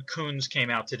and Coons came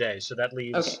out today, so that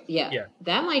leaves. Okay, yeah.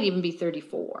 That might even be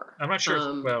 34. I'm not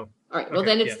sure. Well, all right. Well,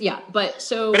 then it's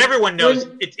But everyone knows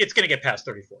it's going to get past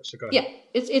 34. So go ahead.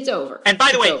 Yeah, it's over. And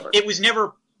by the way, it was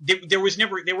never. They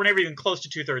were never even close to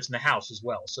 2/3 in the House as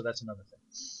well. So that's another thing.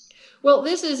 Well,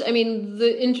 this is,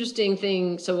 the interesting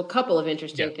thing. So a couple of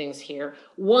interesting things here.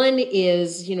 One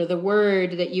is, the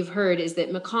word that you've heard is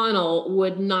that McConnell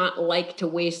would not like to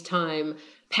waste time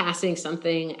passing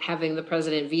something, having the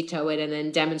president veto it, and then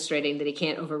demonstrating that he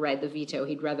can't override the veto.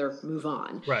 He'd rather move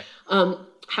on. Right.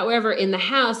 However, in the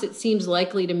House, it seems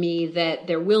likely to me that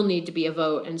there will need to be a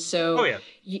vote. And so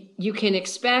you can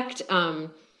expect...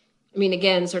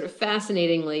 again, sort of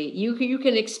fascinatingly, you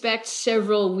can expect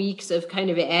several weeks of kind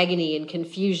of agony and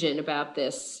confusion about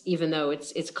this, even though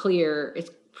it's clear,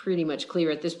 it's pretty much clear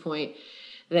at this point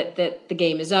that the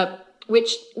game is up.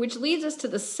 Which leads us to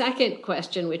the second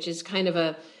question, which is kind of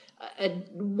a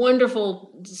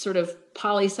wonderful sort of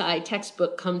poli-sci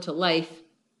textbook come to life,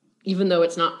 even though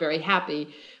it's not very happy,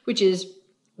 which is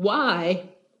why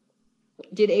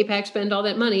did AIPAC spend all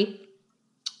that money?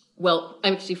 Well,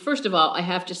 actually, first of all, I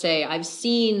have to say I've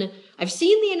seen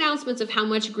the announcements of how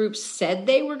much groups said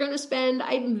they were going to spend.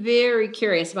 I'm very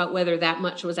curious about whether that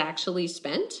much was actually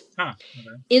spent. Okay.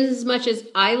 In as much as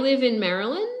I live in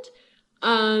Maryland,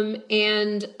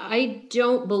 and I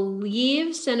don't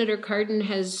believe Senator Cardin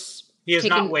has. He has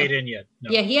not weighed in yet.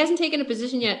 No. Yeah, he hasn't taken a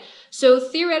position yet. So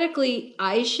theoretically,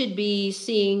 I should be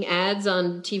seeing ads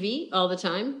on TV all the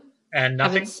time. And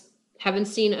nothing. Haven't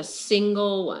seen a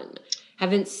single one.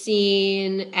 Haven't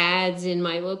seen ads in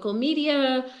my local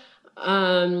media.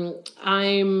 I'm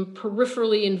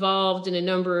peripherally involved in a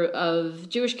number of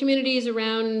Jewish communities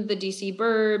around the DC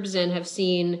burbs and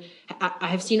I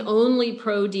have seen only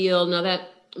pro-deal. Now that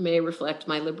may reflect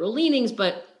my liberal leanings,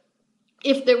 but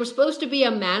if there was supposed to be a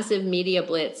massive media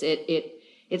blitz, it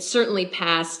certainly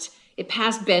passed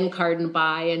Ben Cardin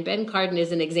by, and Ben Cardin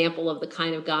is an example of the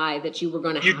kind of guy that you were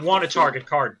going to You'd want to target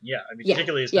Cardin,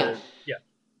 particularly as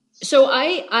So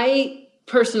I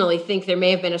personally think there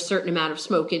may have been a certain amount of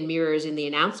smoke and mirrors in the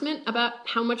announcement about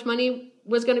how much money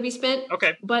was going to be spent.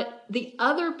 Okay. But the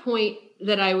other point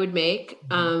that I would make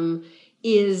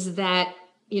is that,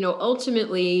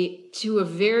 ultimately, to a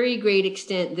very great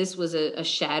extent, this was a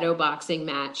shadow boxing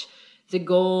match, the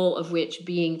goal of which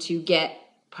being to get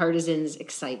partisans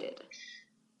excited.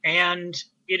 And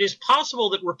it is possible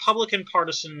that Republican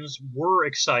partisans were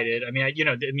excited.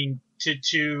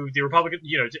 To the Republican,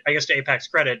 I guess to AIPAC's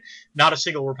credit, not a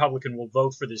single Republican will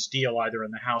vote for this deal either in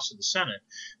the House or the Senate.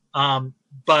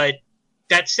 But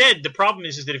that said, the problem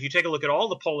is that if you take a look at all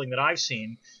the polling that I've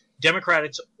seen,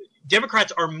 Democrats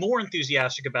are more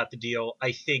enthusiastic about the deal,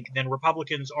 I think, than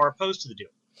Republicans are opposed to the deal.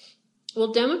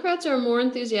 Well, Democrats are more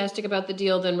enthusiastic about the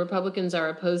deal than Republicans are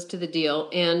opposed to the deal,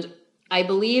 and I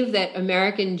believe that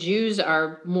American Jews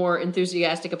are more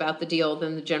enthusiastic about the deal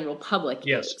than the general public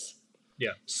is.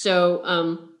 Yeah. So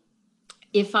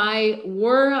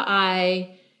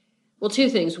two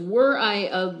things. Were I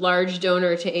a large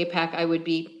donor to AIPAC, I would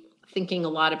be thinking a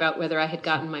lot about whether I had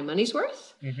gotten my money's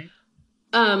worth.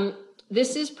 Mm-hmm.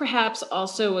 This is perhaps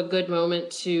also a good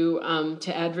moment to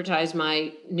advertise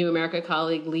my New America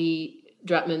colleague Lee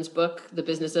Drutman's book, The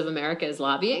Business of America is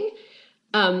Lobbying,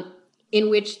 in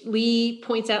which Lee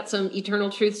points out some eternal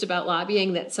truths about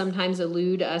lobbying that sometimes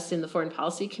elude us in the foreign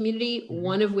policy community. Mm-hmm.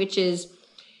 One of which is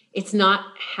it's not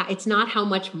how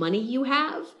much money you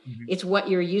have, mm-hmm. it's what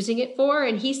you're using it for.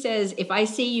 And he says, if I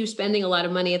see you spending a lot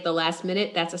of money at the last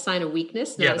minute, that's a sign of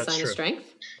weakness, not a sign of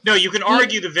strength. No, you can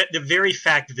argue the very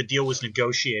fact that the deal was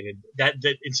negotiated, that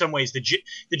in some ways the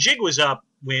jig was up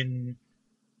when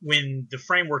the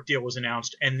framework deal was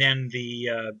announced, and then the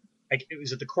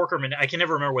Corkerman. I can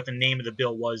never remember what the name of the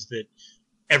bill was that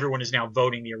everyone is now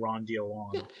voting the Iran deal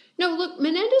on. Yeah. No, look,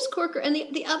 Menendez-Corker, and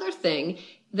the other thing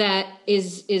that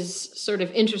is sort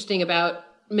of interesting about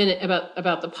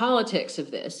the politics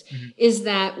of this, mm-hmm. is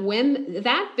that when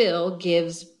that bill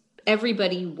gives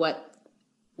everybody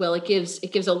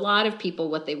it gives a lot of people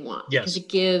what they want. Yes.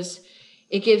 Because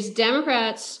it gives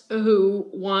Democrats who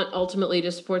want ultimately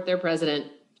to support their president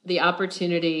the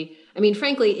opportunity. I mean,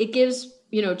 frankly, it gives,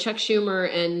 Chuck Schumer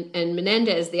and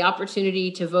Menendez the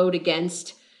opportunity to vote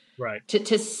against, right,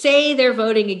 to say they're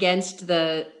voting against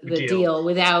the deal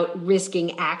without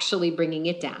risking actually bringing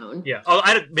it down. Yeah.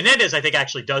 Menendez, I think,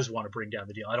 actually does want to bring down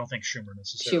the deal. I don't think Schumer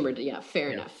necessarily. Fair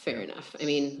enough. I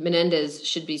mean, Menendez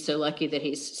should be so lucky that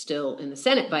he's still in the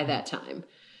Senate by that time.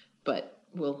 But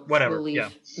we'll leave. Yeah.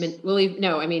 We'll leave.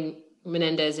 No, I mean,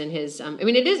 Menendez and his.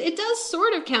 It does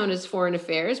sort of count as foreign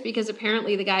affairs because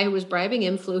apparently the guy who was bribing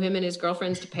him flew him and his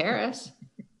girlfriends to Paris.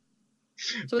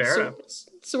 So it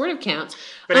sort of counts.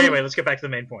 But anyway, let's get back to the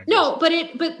main point. No, yes.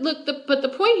 but the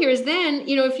point here is then,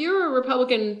 if you're a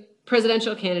Republican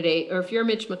presidential candidate or if you're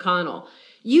Mitch McConnell,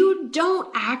 you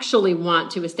don't actually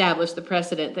want to establish the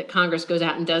precedent that Congress goes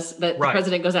out and does, that the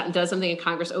president goes out and does something and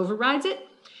Congress overrides it.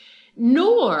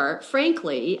 Nor,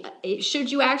 frankly,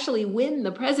 should you actually win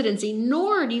the presidency,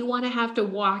 nor do you want to have to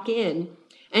walk in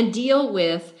and deal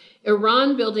with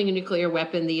Iran building a nuclear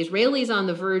weapon, the Israelis on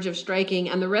the verge of striking,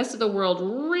 and the rest of the world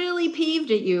really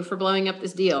peeved at you for blowing up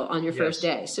this deal on your first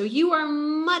day. So you are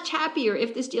much happier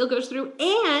if this deal goes through.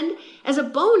 And as a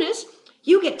bonus,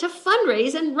 you get to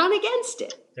fundraise and run against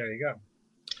it. There you go.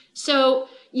 So,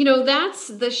 that's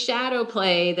the shadow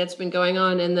play that's been going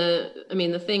on. And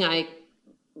the thing I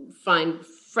find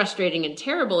frustrating and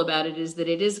terrible about it is that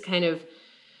it is kind of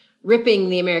ripping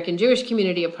the American Jewish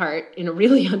community apart in a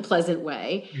really unpleasant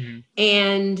way. Mm-hmm.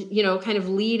 And, kind of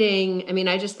leading,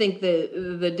 I just think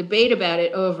the debate about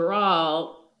it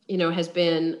overall, has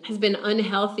been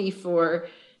unhealthy for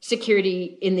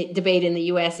security in the debate in the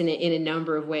U.S. in a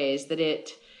number of ways, that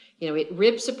it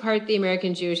rips apart the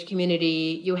American Jewish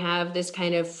community. You have this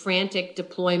kind of frantic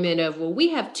deployment of, we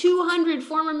have 200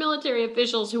 former military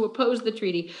officials who oppose the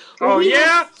treaty. We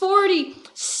have 40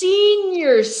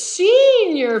 senior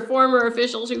former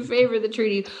officials who favor the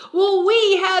treaty.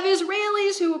 We have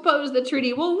Israelis who oppose the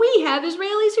treaty. We have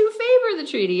Israelis who favor the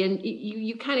treaty. And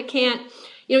you kind of can't,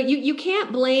 you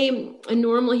can't blame a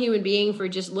normal human being for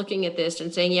just looking at this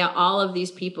and saying, all of these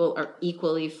people are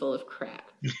equally full of crap.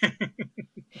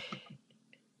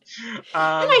 And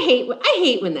I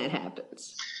hate when that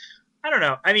happens. I don't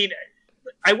know.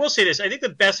 I will say this. I think the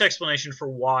best explanation for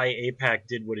why AIPAC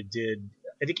did what it did,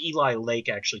 I think Eli Lake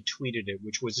actually tweeted it,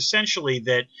 which was essentially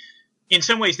that in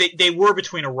some ways they were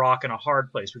between a rock and a hard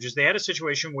place, which is they had a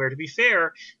situation where, to be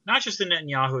fair, not just the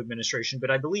Netanyahu administration, but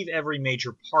I believe every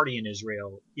major party in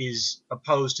Israel is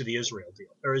opposed to the Israel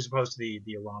deal, or is opposed to the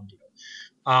Iran deal.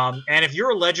 And if you're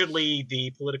allegedly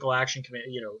the Political Action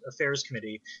Committee, Affairs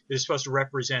Committee that is supposed to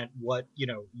represent what, you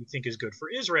think is good for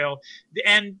Israel,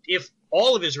 and if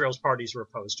all of Israel's parties are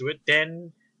opposed to it,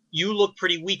 then you look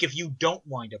pretty weak if you don't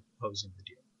wind up opposing the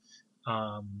deal.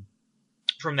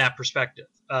 From that perspective,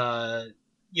 so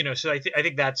I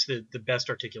think that's the best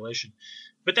articulation.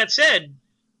 But that said,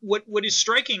 what is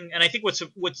striking, and I think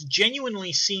what's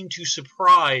genuinely seemed to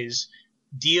surprise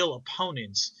deal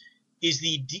opponents is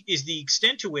the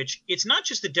extent to which it's not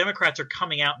just that Democrats are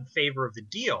coming out in favor of the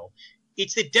deal.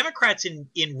 It's that Democrats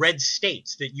in red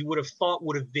states that you would have thought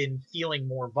would have been feeling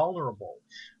more vulnerable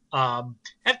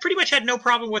have pretty much had no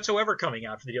problem whatsoever coming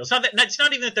out for the deal. It's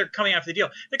not even that they're coming out for the deal.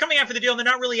 They're coming out for the deal and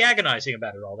they're not really agonizing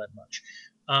about it all that much,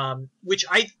 which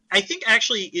I think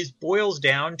actually boils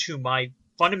down to my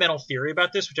fundamental theory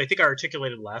about this, which I think I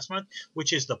articulated last month,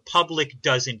 which is the public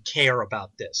doesn't care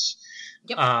about this.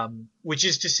 Yep. Which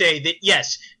is to say that,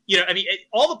 yes,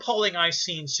 all the polling I've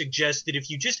seen suggests that if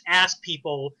you just ask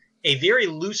people a very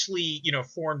loosely,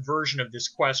 formed version of this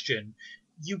question,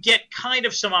 you get kind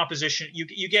of some opposition.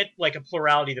 You get like a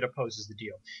plurality that opposes the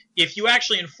deal. If you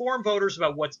actually inform voters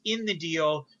about what's in the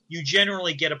deal, you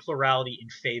generally get a plurality in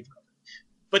favor of it.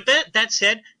 But that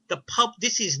said,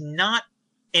 this is not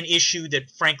an issue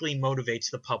that frankly motivates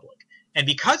the public. And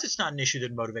because it's not an issue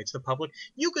that motivates the public,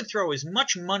 you can throw as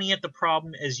much money at the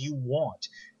problem as you want.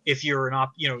 If you're an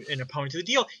opponent to the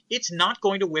deal, it's not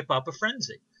going to whip up a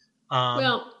frenzy.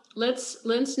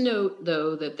 Let's note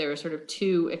though that there are sort of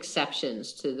two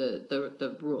exceptions to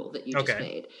the rule that you just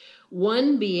made.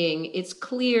 One being, it's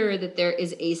clear that there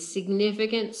is a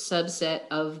significant subset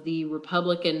of the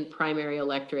Republican primary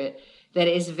electorate that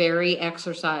is very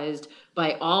exercised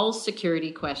by all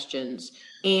security questions,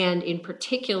 and in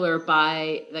particular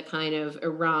by the kind of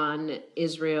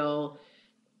Iran-Israel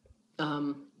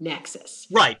nexus.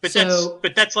 Right, but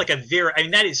that's like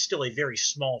that is still a very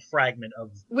small fragment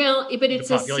of but it's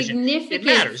a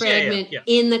significant fragment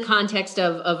in the context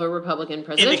of a Republican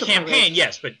presidential in the campaign,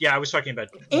 yes, but I was talking about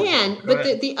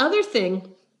the other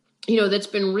thing that's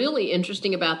been really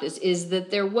interesting about this is that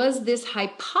there was this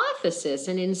hypothesis,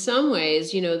 and in some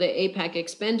ways, the AIPAC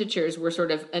expenditures were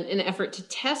sort of an effort to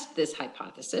test this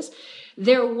hypothesis.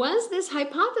 There was this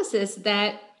hypothesis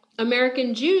that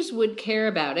American Jews would care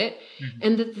about it,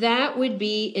 and that would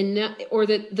be enough, or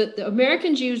that the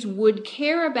American Jews would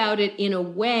care about it in a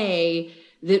way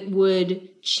that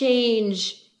would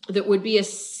change, that would be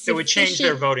that would change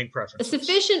their voting preferences. A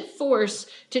sufficient force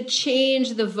to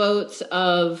change the votes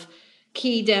of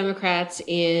key Democrats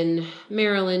in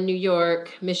Maryland, New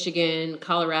York, Michigan,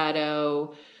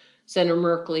 Colorado, Senator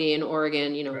Merkley in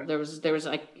Oregon. Right. there was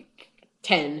like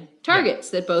 10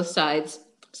 targets that both sides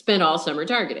spent all summer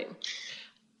targeting.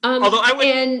 Although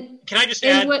can I just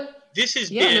add, this has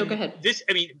been, no, go ahead.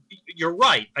 You're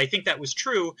right. I think that was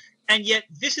true. And yet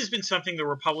this has been something the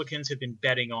Republicans have been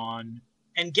betting on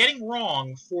and getting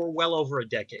wrong for well over a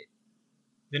decade.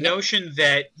 The notion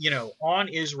that, on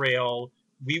Israel,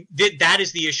 that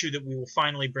is the issue that we will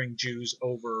finally bring Jews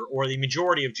over, or the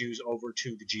majority of Jews over,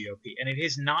 to the GOP. And it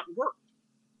has not worked.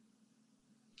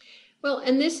 Well,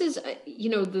 and this is,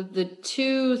 the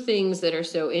two things that are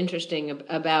so interesting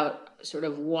about sort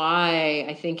of why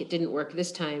I think it didn't work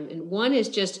this time. And one is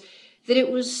just that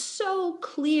it was so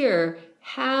clear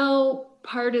how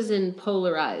partisan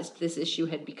polarized this issue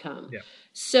had become. Yeah.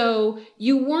 So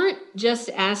you weren't just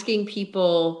asking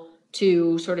people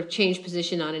to sort of change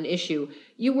position on an issue.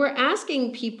 You were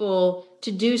asking people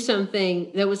to do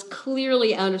something that was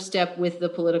clearly out of step with the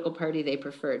political party they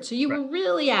preferred. So you were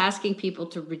really asking people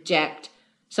to reject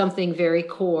something very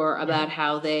core about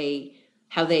how they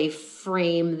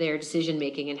frame their decision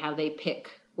making and how they pick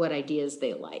what ideas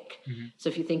they like. So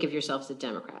if you think of yourself as a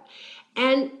Democrat.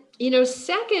 And,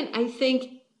 second, I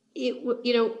think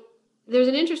there's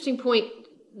an interesting point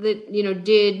that,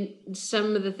 did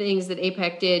some of the things that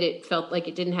AIPAC did, it felt like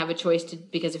it didn't have a choice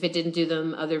because if it didn't do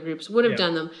them, other groups would have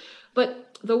done them.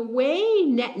 But the way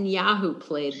Netanyahu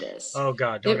played this, oh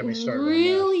God, don't get me started. It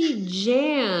really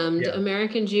jammed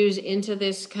American Jews into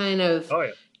this kind of,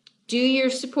 do you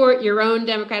support your own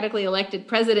democratically elected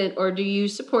president, or do you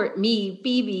support me,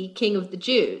 Bibi, king of the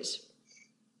Jews?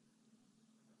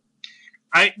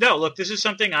 Look, this is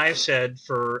something I have said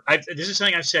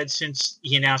since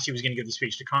he announced he was going to give the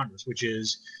speech to Congress, which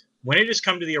is, when it has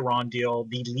come to the Iran deal,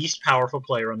 the least powerful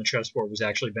player on the chessboard was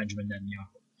actually Benjamin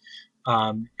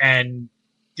Netanyahu. And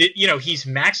he's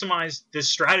maximized this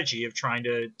strategy of trying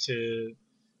to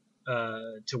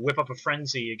whip up a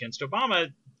frenzy against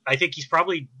Obama. I think he's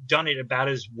probably done it about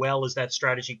as well as that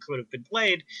strategy could have been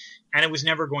played, and it was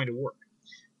never going to work.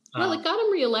 Well, it got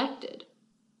him reelected.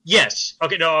 Yes.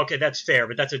 Okay, that's fair,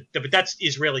 but that's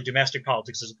Israeli domestic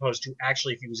politics as opposed to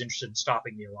actually if he was interested in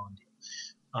stopping the Iran deal,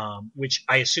 which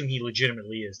I assume he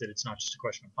legitimately is, that it's not just a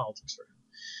question of politics for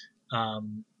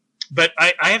him. But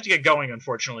I have to get going,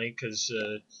 unfortunately, because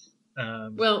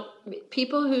actually,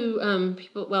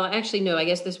 no, I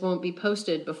guess this won't be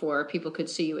posted before people could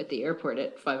see you at the airport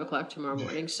at 5:00 tomorrow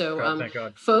morning. So, thank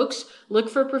God. Folks, look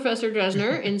for Professor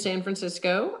Dresner in San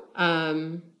Francisco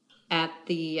at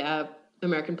the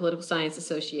American Political Science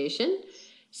Association.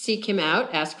 Seek him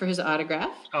out, ask for his autograph.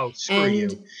 Oh, screw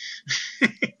you.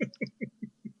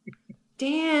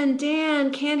 Dan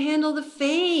can't handle the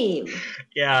fame.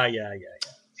 Yeah.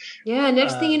 Yeah,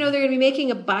 next thing you know, they're going to be making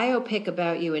a biopic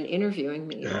about you and interviewing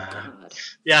me. Oh, God.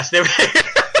 Yes, they were.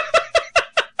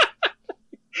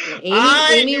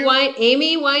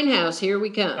 Amy Winehouse, here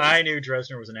we come. I knew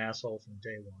Dresner was an asshole from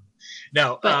day one.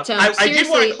 No, but I did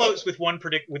want to close with one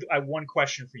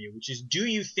question for you, which is: do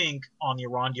you think on the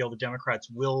Iran deal the Democrats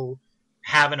will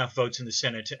have enough votes in the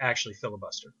Senate to actually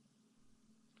filibuster?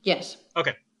 Yes.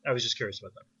 Okay, I was just curious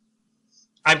about that.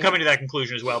 I'm coming to that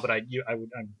conclusion as well, but I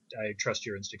trust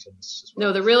your instincts on this as well.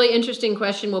 No, the really interesting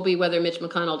question will be whether Mitch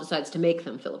McConnell decides to make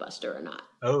them filibuster or not.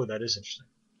 Oh, that is interesting.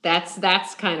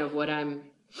 That's kind of what I'm,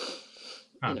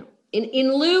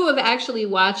 in lieu of actually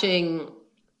watching,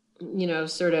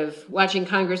 sort of watching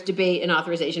Congress debate an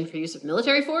authorization for use of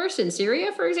military force in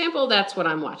Syria, for example. That's what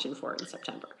I'm watching for in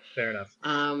September. Fair enough.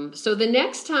 So the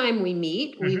next time we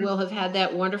meet, we will have had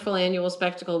that wonderful annual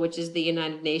spectacle, which is the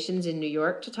United Nations in New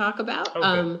York, to talk about.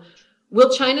 Will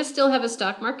China still have a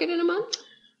stock market in a month?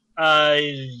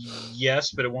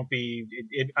 Yes, but it won't be.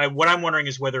 What I'm wondering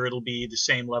is whether it'll be the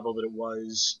same level that it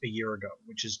was a year ago,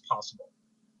 which is possible.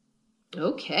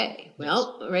 Okay.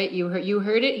 Well, right. You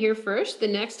heard it here first. The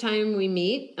next time we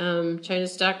meet,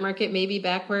 China's stock market may be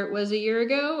back where it was a year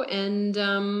ago, and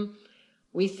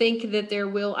we think that there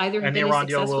will either have been a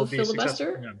successful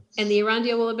filibuster, and the Iran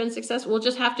deal will have been successful. We'll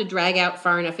just have to drag out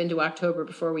far enough into October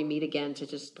before we meet again to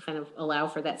just kind of allow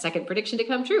for that second prediction to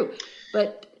come true.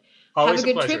 But always have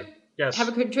a good pleasure. trip. Yes. Have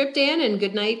a good trip, Dan, and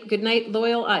good night,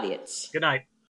 loyal audience. Good night.